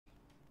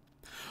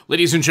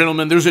Ladies and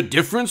gentlemen, there's a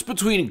difference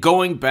between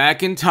going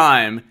back in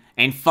time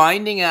and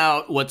finding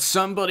out what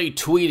somebody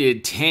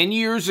tweeted 10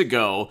 years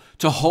ago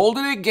to hold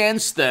it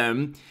against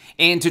them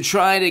and to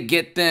try to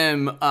get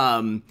them,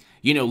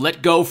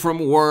 let go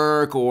from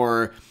work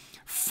or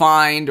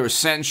fined or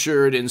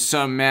censured in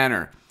some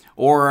manner,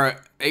 or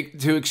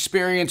to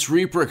experience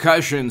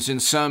repercussions in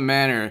some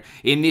manner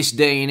in this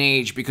day and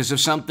age because of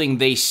something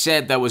they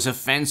said that was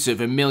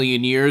offensive a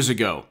million years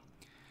ago.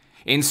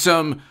 In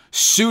some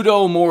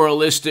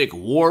pseudo-moralistic,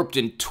 warped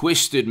and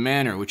twisted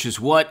manner, which is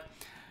what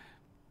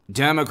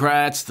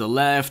Democrats, the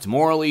left,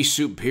 morally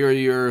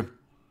superior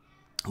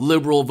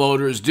liberal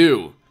voters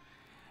do.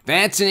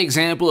 That's an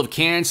example of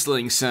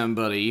canceling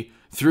somebody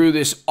through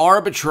this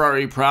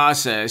arbitrary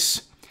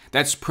process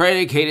that's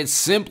predicated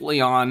simply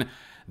on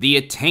the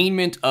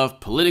attainment of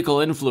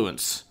political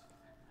influence,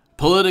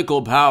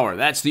 political power.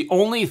 That's the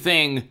only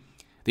thing,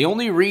 the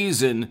only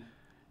reason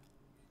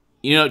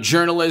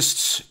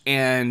journalists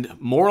and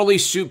morally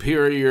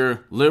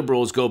superior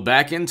liberals go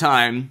back in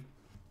time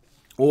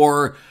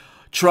or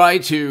try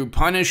to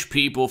punish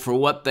people for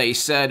what they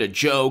said, a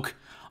joke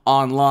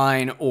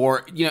online,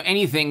 or,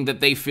 anything that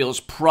they feel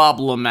is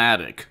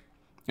problematic.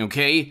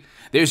 Okay?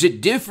 There's a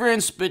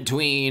difference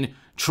between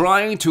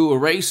trying to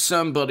erase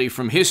somebody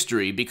from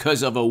history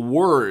because of a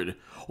word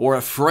or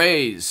a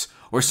phrase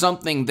or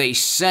something they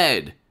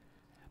said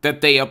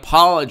that they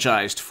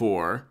apologized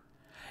for,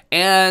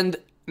 and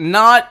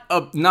not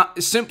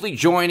simply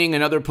joining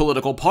another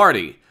political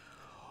party.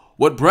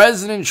 What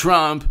President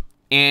Trump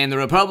and the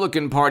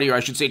Republican Party, or I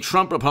should say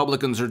Trump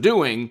Republicans, are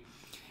doing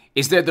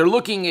is that they're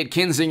looking at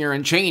Kinzinger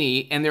and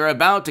Cheney, and they're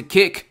about to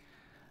kick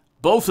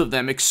both of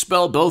them,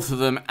 expel both of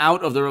them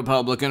out of the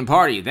Republican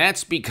Party.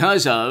 That's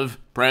because of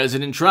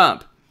President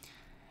Trump.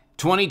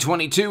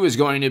 2022 is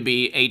going to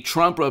be a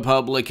Trump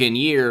Republican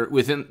year,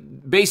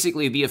 within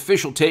basically the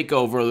official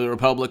takeover of the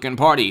Republican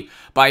Party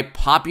by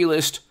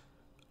populist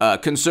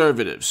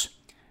conservatives,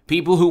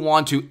 people who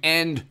want to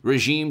end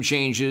regime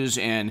changes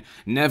and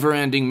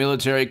never-ending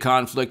military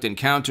conflict and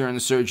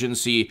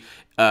counterinsurgency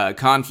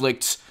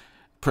conflicts,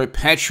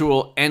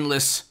 perpetual,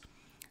 endless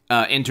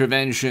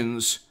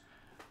interventions,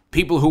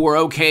 people who are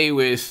okay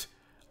with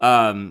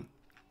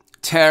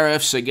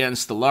tariffs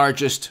against the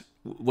largest,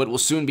 what will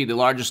soon be the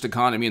largest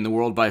economy in the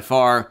world by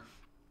far,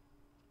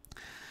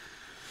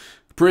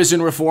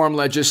 prison reform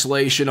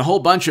legislation, a whole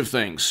bunch of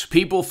things.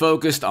 People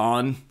focused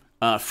on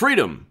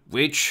freedom,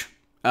 which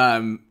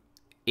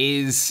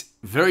is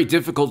very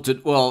difficult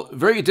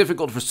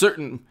for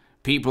certain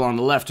people on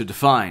the left to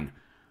define.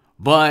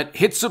 But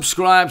hit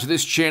subscribe to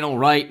this channel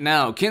right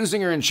now.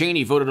 Kinzinger and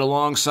Cheney voted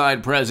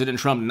alongside President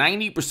Trump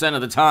 90% of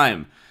the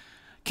time.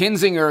 Adam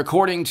Kinzinger,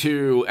 according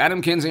to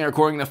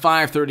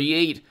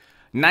 538,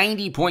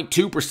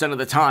 90.2% of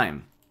the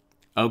time.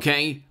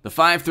 Okay? The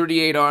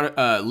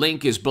 538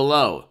 link is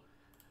below.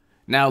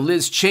 Now,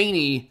 Liz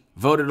Cheney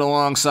voted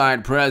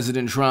alongside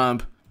President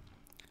Trump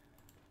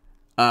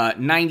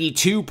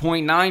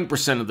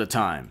 92.9% of the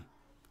time.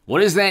 What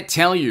does that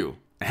tell you?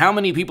 How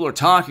many people are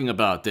talking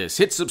about this?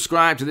 Hit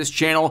subscribe to this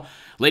channel.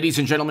 Ladies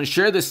and gentlemen,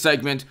 share this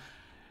segment.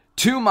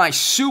 To my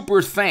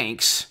super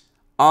thanks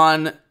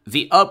on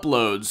the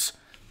uploads,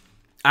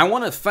 I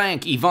want to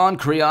thank Yvonne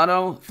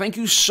Criado. Thank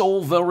you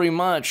so very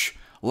much.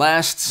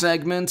 Last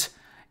segment.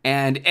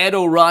 And Ed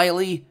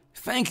O'Reilly.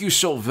 Thank you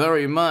so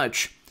very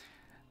much.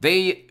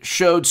 They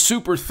showed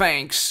super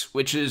thanks,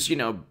 which is,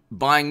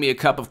 buying me a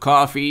cup of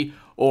coffee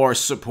or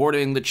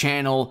supporting the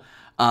channel,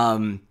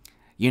 in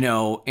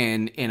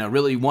a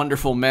really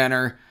wonderful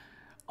manner.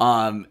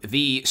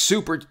 The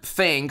super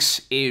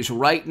thanks is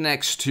right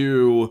next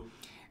to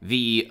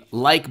the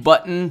like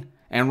button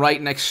and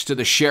right next to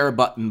the share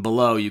button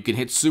below. You can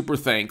hit super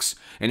thanks.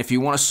 And if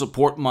you want to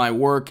support my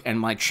work and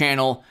my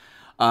channel,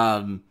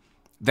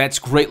 that's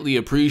greatly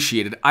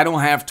appreciated. I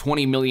don't have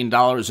 $20 million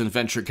in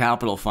venture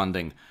capital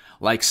funding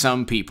like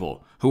some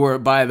people who are,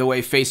 by the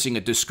way, facing a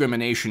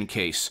discrimination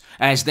case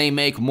as they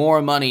make more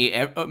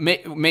money,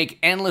 make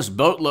endless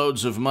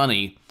boatloads of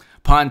money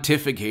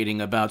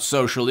pontificating about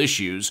social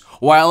issues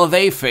while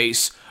they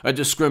face a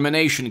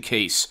discrimination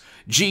case.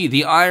 Gee,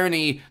 the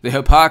irony, the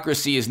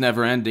hypocrisy is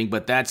never ending,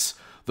 but that's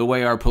the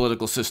way our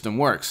political system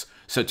works.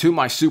 So to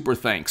my super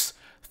thanks,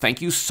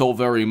 thank you so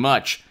very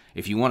much.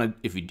 If you want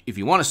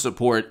to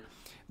support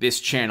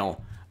this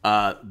channel,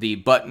 the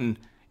button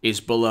is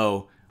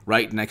below,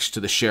 right next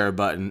to the share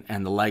button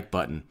and the like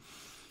button.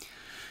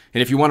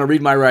 And if you want to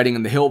read my writing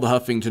in The Hill, The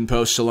Huffington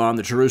Post, Salon,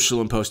 The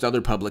Jerusalem Post,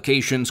 other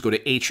publications, go to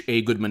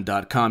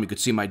hagoodman.com. You can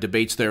see my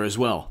debates there as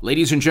well.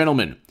 Ladies and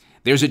gentlemen,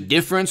 there's a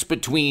difference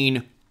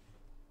between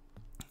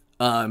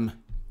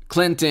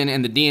Clinton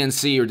and the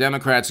DNC or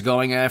Democrats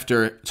going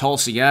after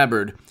Tulsi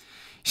Gabbard,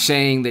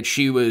 saying that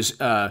she was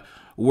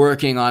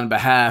working on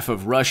behalf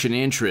of Russian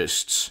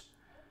interests.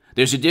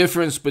 There's a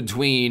difference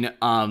between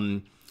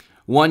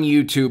one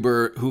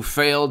YouTuber who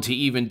failed to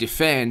even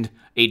defend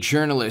a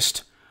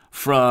journalist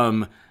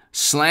from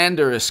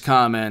slanderous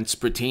comments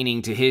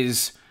pertaining to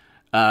his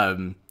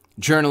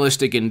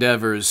journalistic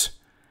endeavors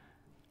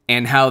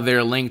and how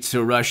they're linked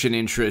to Russian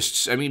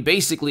interests. I mean,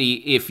 basically,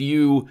 if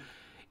you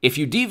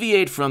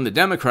deviate from the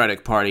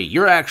Democratic Party,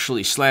 you're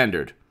actually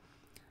slandered.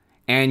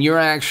 And you're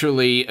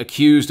actually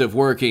accused of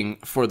working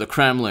for the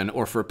Kremlin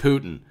or for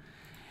Putin.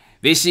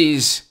 This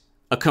is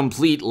a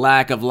complete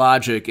lack of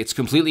logic. It's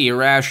completely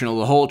irrational.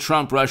 The whole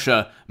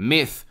Trump-Russia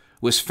myth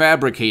was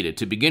fabricated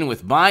to begin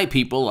with by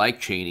people like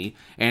Cheney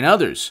and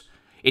others.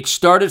 It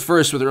started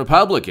first with the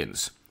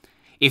Republicans.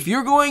 If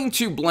you're going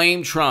to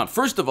blame Trump,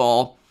 first of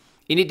all,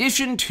 in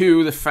addition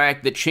to the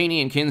fact that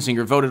Cheney and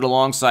Kinzinger voted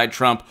alongside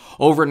Trump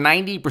over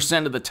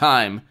 90% of the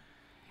time,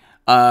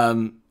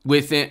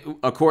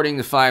 according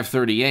to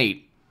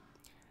 538,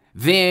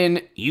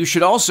 then you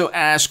should also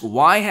ask,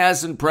 why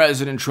hasn't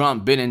President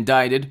Trump been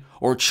indicted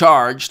or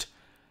charged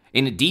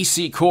in a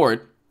D.C.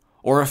 court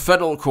or a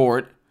federal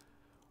court?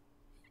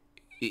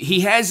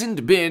 He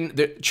hasn't been,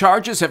 the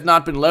charges have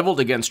not been leveled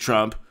against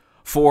Trump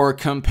for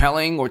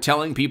compelling or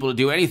telling people to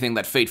do anything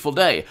that fateful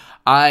day.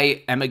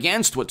 I am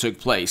against what took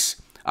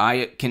place.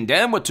 I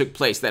condemn what took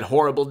place that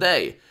horrible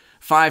day.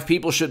 5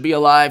 people should be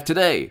alive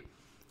today.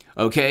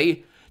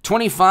 Okay?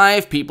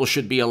 25 people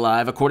should be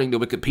alive, according to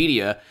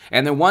Wikipedia,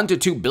 and the $1 to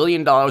 $2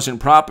 billion in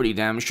property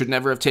damage should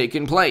never have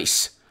taken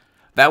place.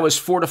 That was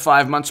 4 to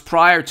 5 months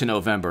prior to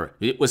November.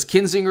 Was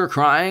Kinzinger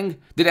crying?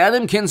 Did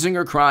Adam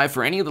Kinzinger cry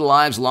for any of the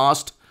lives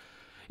lost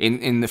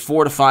in the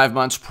 4 to 5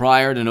 months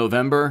prior to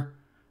November?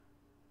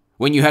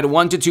 When you had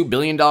 $1 to $2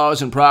 billion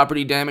in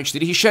property damage,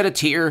 did he shed a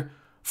tear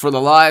for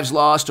the lives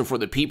lost or for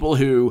the people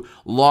who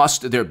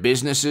lost their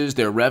businesses,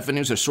 their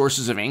revenues, their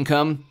sources of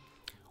income,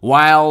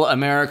 while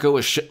America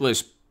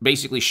was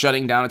basically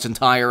shutting down its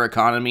entire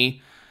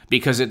economy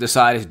because it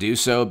decided to do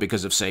so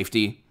because of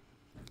safety?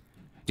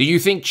 Do you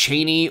think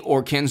Cheney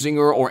or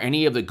Kinzinger or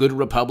any of the good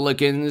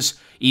Republicans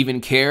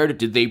even cared?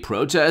 Did they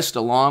protest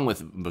along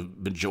with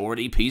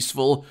majority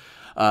peaceful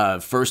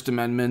First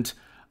Amendment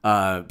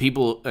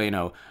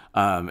people,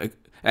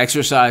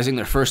 exercising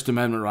their First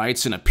Amendment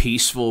rights in a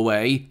peaceful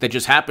way that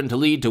just happened to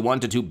lead to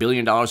 $1 to $2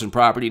 billion in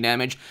property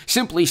damage?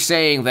 Simply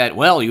saying that,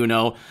 well,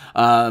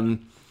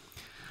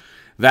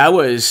 that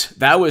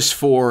was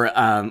for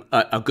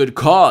a good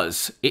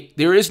cause.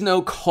 There is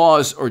no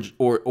cause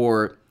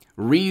or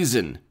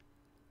reason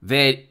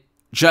that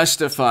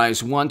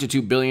justifies $1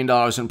 to $2 billion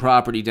in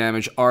property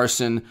damage,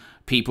 arson,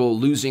 people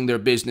losing their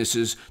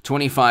businesses,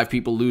 25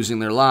 people losing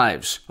their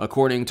lives,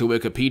 according to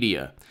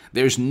Wikipedia.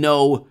 There's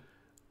no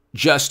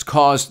just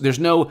cause. There's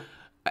no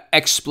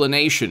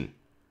explanation.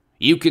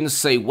 You can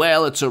say,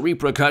 well, it's a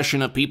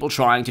repercussion of people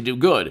trying to do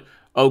good.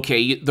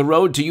 Okay, the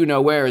road to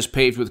you-know-where is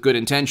paved with good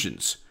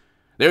intentions.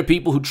 There are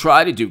people who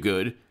try to do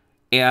good,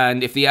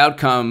 and if the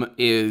outcome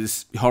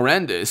is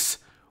horrendous,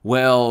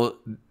 well,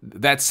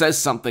 that says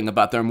something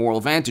about their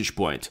moral vantage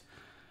point.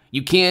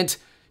 You can't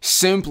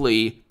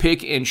simply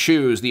pick and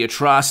choose the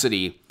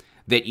atrocity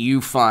that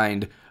you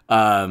find,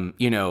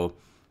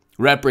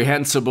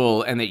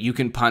 reprehensible and that you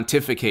can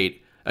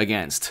pontificate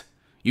against.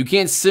 You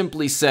can't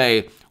simply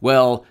say,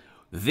 well,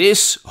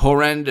 this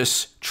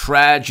horrendous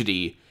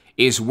tragedy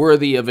is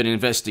worthy of an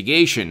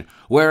investigation,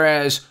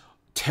 whereas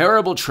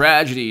terrible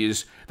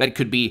tragedies that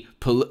could be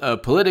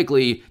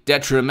politically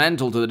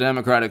detrimental to the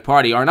Democratic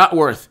Party are not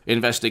worth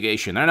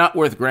investigation. They're not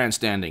worth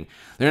grandstanding.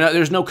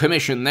 There's no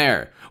commission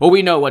there. Well,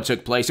 we know what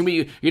took place, and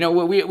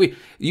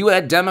you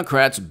had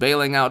Democrats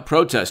bailing out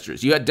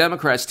protesters. You had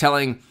Democrats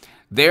telling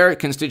their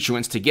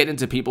constituents to get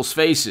into people's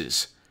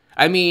faces.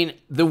 I mean,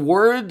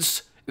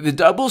 the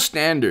double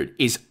standard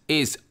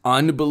is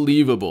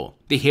unbelievable.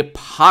 The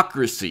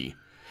hypocrisy.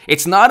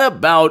 It's not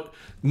about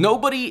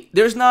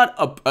there's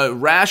not a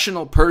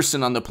rational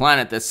person on the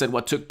planet that said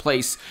what took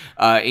place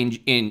in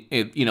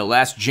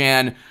last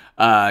Jan,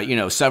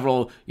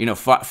 several,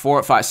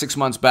 4, 5, 6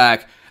 months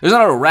back. There's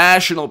not a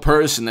rational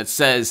person that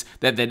says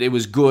that it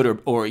was good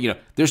or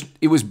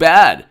it was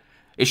bad.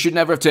 It should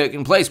never have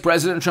taken place.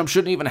 President Trump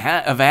shouldn't even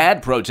have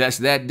had protests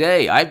that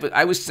day.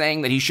 I was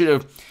saying that he should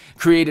have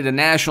created a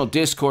national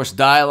discourse,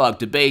 dialogue,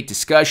 debate,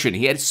 discussion.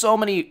 He had so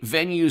many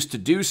venues to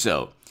do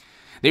so.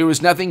 There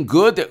was nothing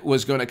good that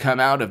was going to come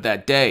out of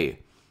that day.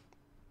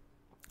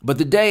 But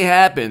the day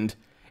happened,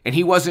 and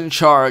he wasn't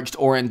charged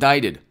or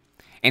indicted.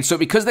 And so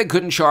because they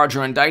couldn't charge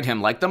or indict him,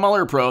 like the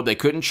Mueller probe, they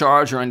couldn't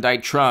charge or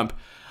indict Trump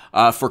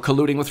for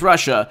colluding with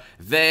Russia,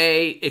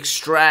 they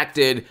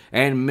extracted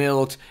and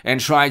milked and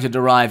tried to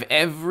derive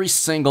every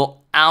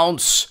single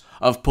ounce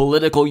of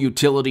political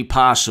utility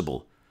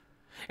possible.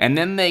 And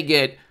then they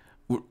get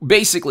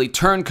basically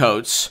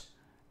turncoats,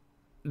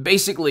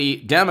 basically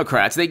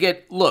Democrats. They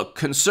get,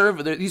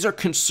 conservative. These are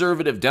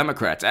conservative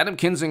Democrats. Adam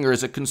Kinzinger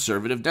is a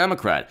conservative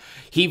Democrat.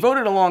 He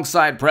voted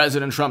alongside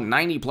President Trump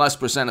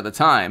 90+% of the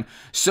time.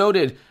 So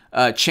did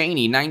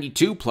Cheney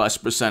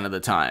 92+% of the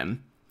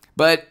time.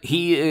 But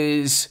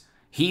he,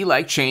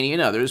 like Cheney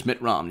and others,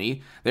 Mitt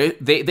Romney,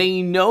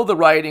 they know the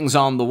writing's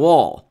on the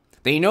wall.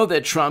 They know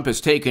that Trump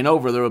has taken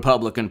over the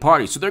Republican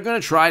Party. So they're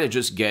going to try to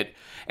just get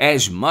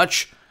as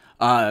much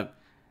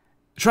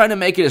trying to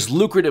make it as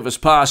lucrative as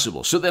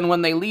possible. So then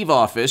when they leave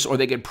office or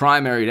they get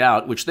primaried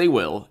out, which they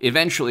will,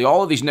 eventually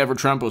all of these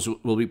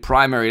never-Trumpers will be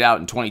primaried out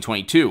in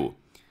 2022.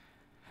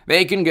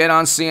 They can get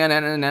on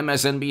CNN and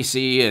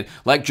MSNBC and,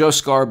 like Joe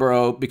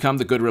Scarborough, become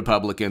the good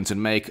Republicans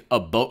and make a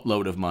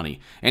boatload of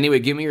money. Anyway,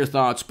 give me your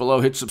thoughts below.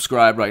 Hit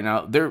subscribe right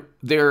now.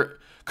 Their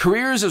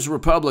careers as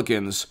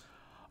Republicans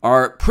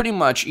are pretty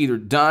much either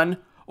done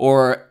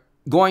or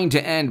going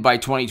to end by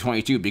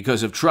 2022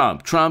 because of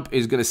Trump. Trump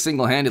is going to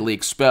single-handedly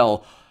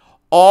expel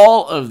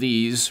all of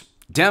these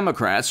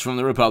Democrats from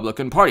the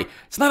Republican Party.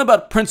 It's not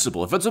about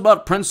principle. If it's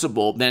about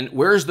principle, then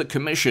where's the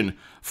commission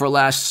for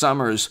last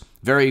summer's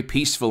very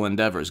peaceful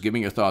endeavors? Give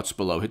me your thoughts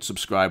below. Hit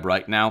subscribe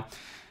right now.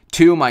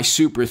 To my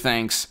super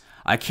thanks.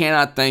 I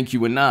cannot thank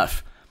you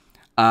enough.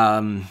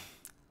 The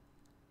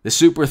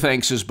super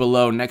thanks is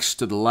below next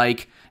to the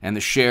like and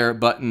the share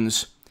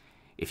buttons.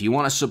 If you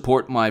want to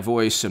support my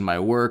voice and my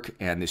work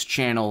and this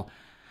channel,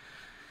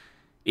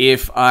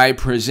 if I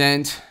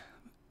present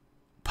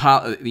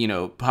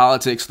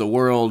politics, the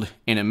world,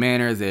 in a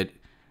manner that,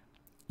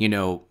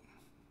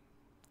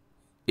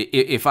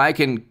 if I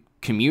can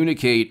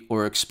communicate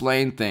or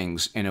explain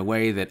things in a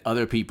way that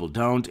other people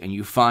don't, and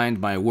you find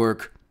my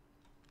work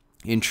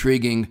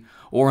intriguing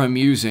or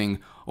amusing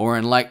or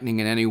enlightening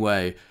in any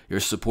way, your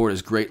support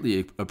is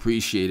greatly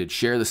appreciated.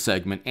 Share the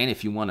segment, and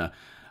if you want to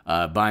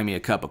buy me a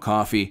cup of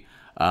coffee,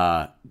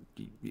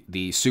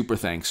 the super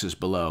thanks is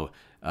below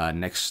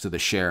next to the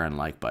share and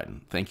like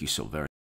button. Thank you so very much.